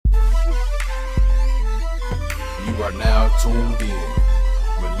are now tuned in.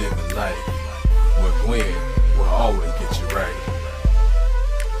 We're living life. Where Gwen will always get you right.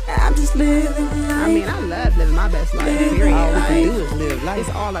 I'm just living life. I mean, I love living my best life, period. All we can do is live life. It's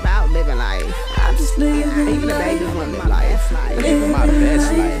all about living life. I'm just living Even the babies want to live life. Living my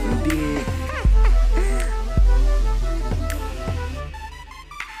best life, you dig?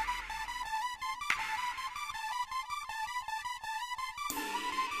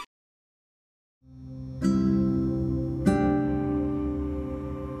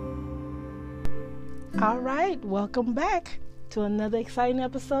 All right, welcome back to another exciting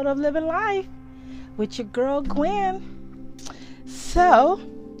episode of Living Life with your girl Gwen. So,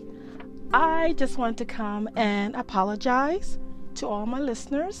 I just want to come and apologize to all my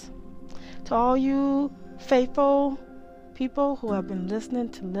listeners, to all you faithful people who have been listening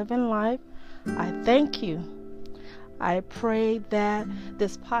to Living Life. I thank you. I pray that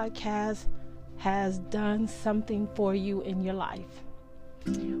this podcast has done something for you in your life.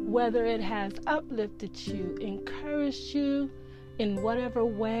 Whether it has uplifted you, encouraged you in whatever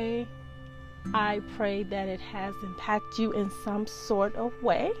way, I pray that it has impacted you in some sort of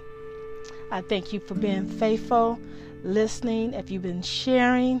way. I thank you for being faithful, listening. If you've been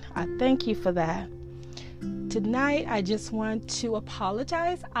sharing, I thank you for that. Tonight, I just want to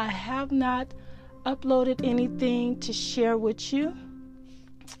apologize. I have not uploaded anything to share with you.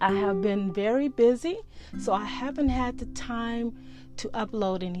 I have been very busy, so I haven't had the time to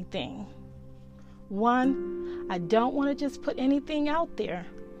upload anything. One, I don't want to just put anything out there.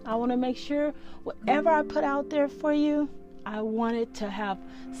 I want to make sure whatever I put out there for you, I want it to have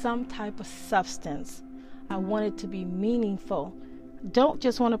some type of substance. I want it to be meaningful. Don't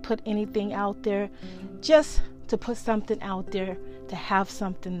just want to put anything out there just to put something out there to have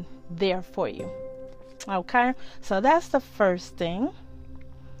something there for you. Okay? So that's the first thing.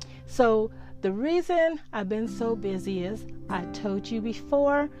 So the reason I've been so busy is I told you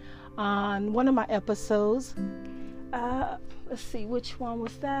before on one of my episodes. Let's see, which one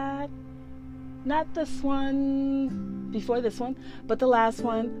was that? Not this one, before this one, but the last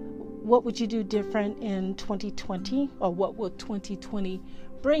one. What would you do different in 2020, or what will 2020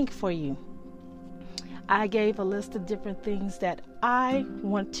 bring for you? I gave a list of different things that I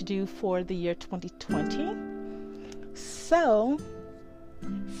want to do for the year 2020. So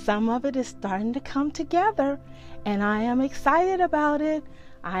some of it is starting to come together, and I am excited about it.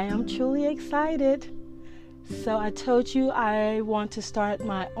 I am truly excited. So I told you I want to start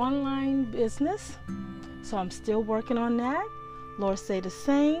my online business. So I'm still working on that. Lord say the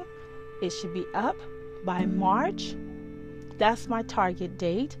same. It should be up by March. That's my target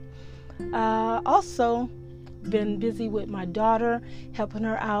date. Also been busy with my daughter, helping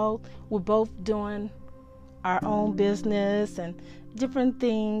her out. We're both doing our own business and different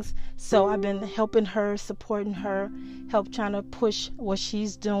things. So I've been helping her, supporting her, trying to push what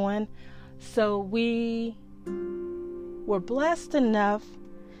she's doing. So we were blessed enough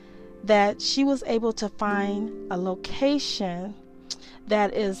that she was able to find a location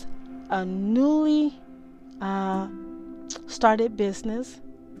that is a newly started business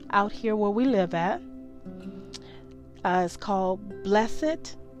out here where we live at. It's called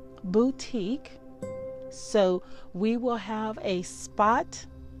Blessed Boutique. So we will have a spot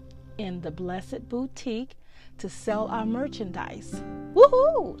in the Blessed Boutique to sell our merchandise.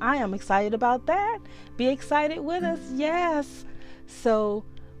 Woohoo! I am excited about that. Be excited with us. Yes. So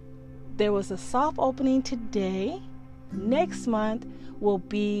there was a soft opening today. Next month will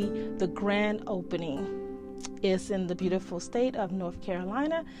be the grand opening. It's in the beautiful state of North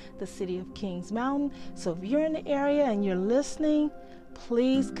Carolina, the city of Kings Mountain. So if you're in the area and you're listening,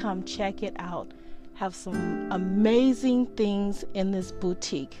 please come check it out. Have some amazing things in this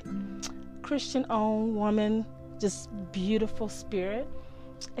boutique. Christian-owned woman, just beautiful spirit.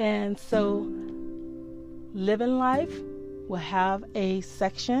 And so Living Life will have a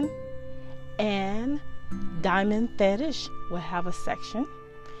section, and Diamond Fetish will have a section.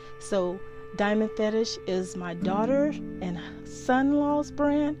 So Diamond Fetish is my daughter and son-in-law's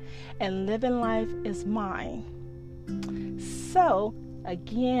brand, and Living Life is mine. So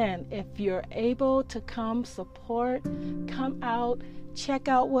again, if you're able to come support, come out, check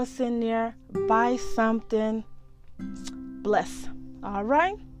out what's in there, buy something, bless. All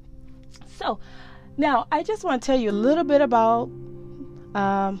right? So now I just want to tell you a little bit about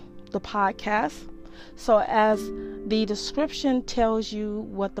the podcast. So as the description tells you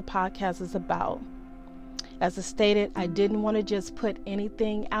what the podcast is about, as I stated, I didn't want to just put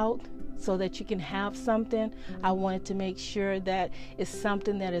anything out so that you can have something. I wanted to make sure that it's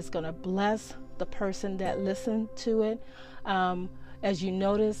something that is going to bless the person that listened to it. As you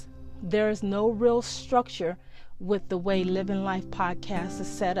notice, there is no real structure with the way Living Life podcast is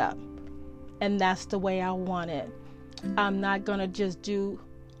set up. And that's the way I want it. I'm not going to just do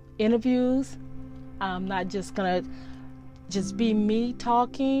interviews. I'm not just going to just be me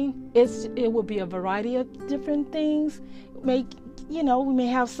talking. It will be a variety of different things. We may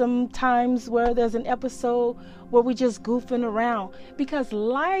have some times where there's an episode where we're just goofing around, because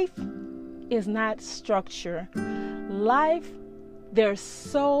life is not structure. Life, there's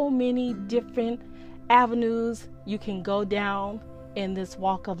so many different avenues you can go down in this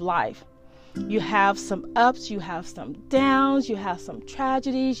walk of life. You have some ups, you have some downs, you have some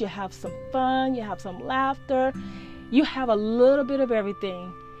tragedies, you have some fun, you have some laughter. You have a little bit of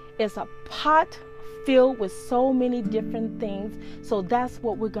everything. It's a pot filled with so many different things. So that's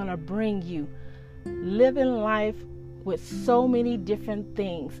what we're going to bring you. Living life with so many different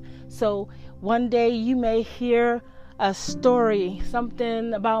things. So one day you may hear a story,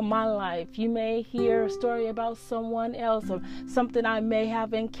 something about my life. You may hear a story about someone else, or something I may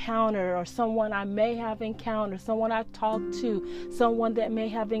have encountered, or someone I may have encountered, someone I've talked to, someone that may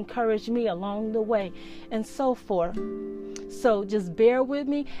have encouraged me along the way, and so forth. So just bear with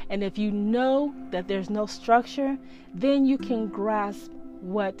me, and if you know that there's no structure, then you can grasp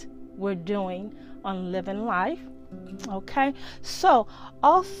what we're doing on Living Life. Okay, so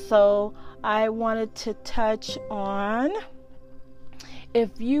also I wanted to touch on,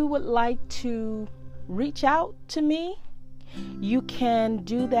 if you would like to reach out to me, you can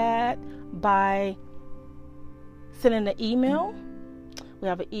do that by sending an email. We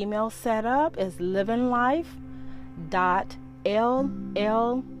have an email set up. It's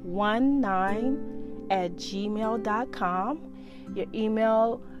livinglife.ll19@gmail.com. Your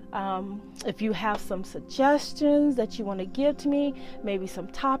email, if you have some suggestions that you want to give to me, maybe some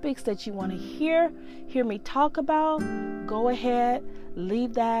topics that you want to hear me talk about, go ahead,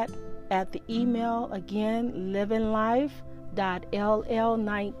 leave that at the email. Again,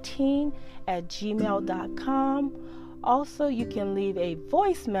 livinglife.ll19@gmail.com. Also, you can leave a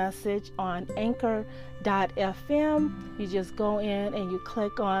voice message on anchor.fm. You just go in and you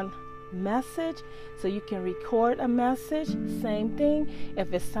click on message, so you can record a message. Same thing,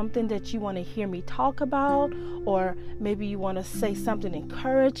 if it's something that you want to hear me talk about, or maybe you want to say something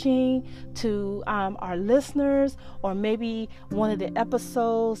encouraging to our listeners, or maybe one of the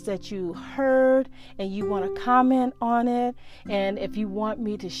episodes that you heard and you want to comment on it, and if you want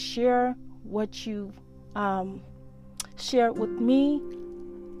me to share what you shared with me,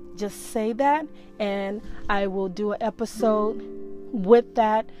 just say that and I will do an episode with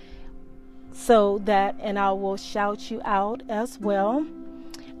that. And I will shout you out as well.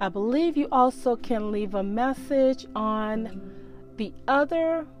 I believe you also can leave a message on the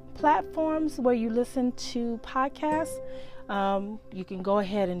other platforms where you listen to podcasts. You can go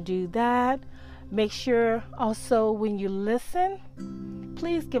ahead and do that. Make sure also when you listen,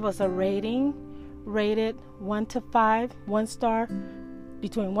 please give us a rating. Rate it 1 to 5, 1 star,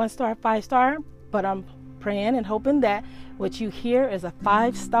 between 1 star, 5 star. But I'm praying and hoping that what you hear is a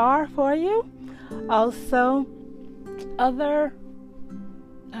 5 star for you. Also, other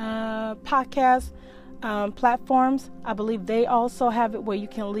podcast platforms, I believe they also have it where you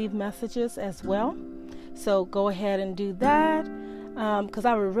can leave messages as well. So go ahead and do that, because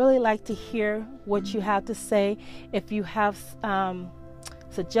I would really like to hear what you have to say. If you have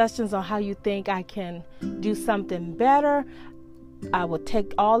suggestions on how you think I can do something better, I will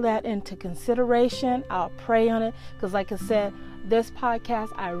take all that into consideration. I'll pray on it, because like I said, this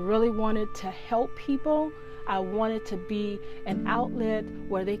podcast, I really wanted to help people. I wanted to be an outlet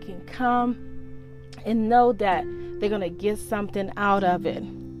where they can come and know that they're going to get something out of it.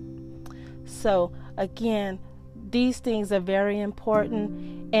 So again, these things are very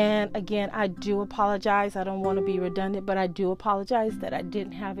important. And again, I do apologize. I don't want to be redundant, but I do apologize that I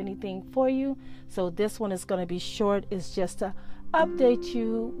didn't have anything for you. So this one is going to be short. It's just to update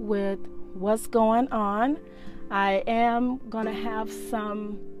you with what's going on. I am going to have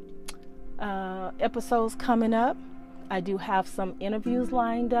some episodes coming up. I do have some interviews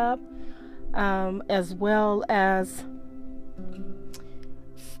lined up, as well as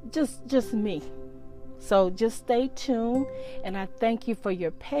just me. So just stay tuned, and I thank you for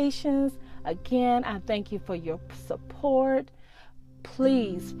your patience. Again, I thank you for your support.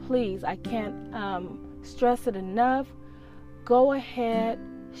 Please, I can't stress it enough. Go ahead,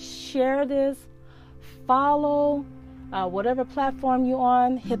 share this, follow whatever platform you're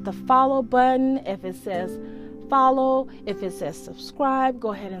on. Hit the follow button. If it says follow, if it says subscribe,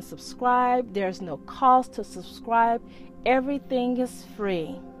 go ahead and subscribe. There's no cost to subscribe. Everything is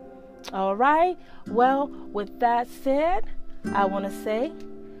free. All right. Well, with that said, I want to say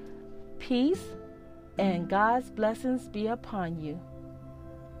peace, and God's blessings be upon you.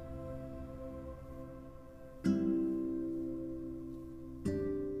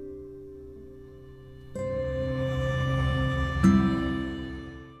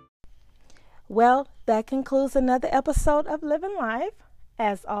 Well, that concludes another episode of Living Life.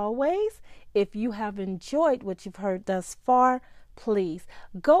 As always, if you have enjoyed what you've heard thus far, please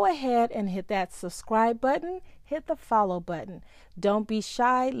go ahead and hit that subscribe button, hit the follow button. Don't be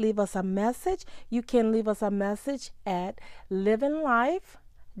shy, leave us a message. You can leave us a message at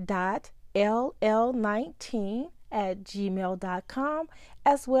livinglife.ll19@gmail.com,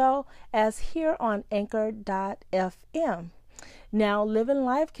 as well as here on anchor.fm. Now, Living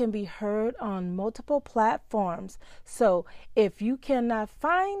Life can be heard on multiple platforms. So if you cannot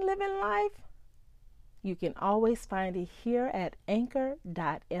find Living Life, you can always find it here at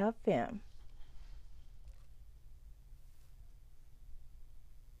anchor.fm.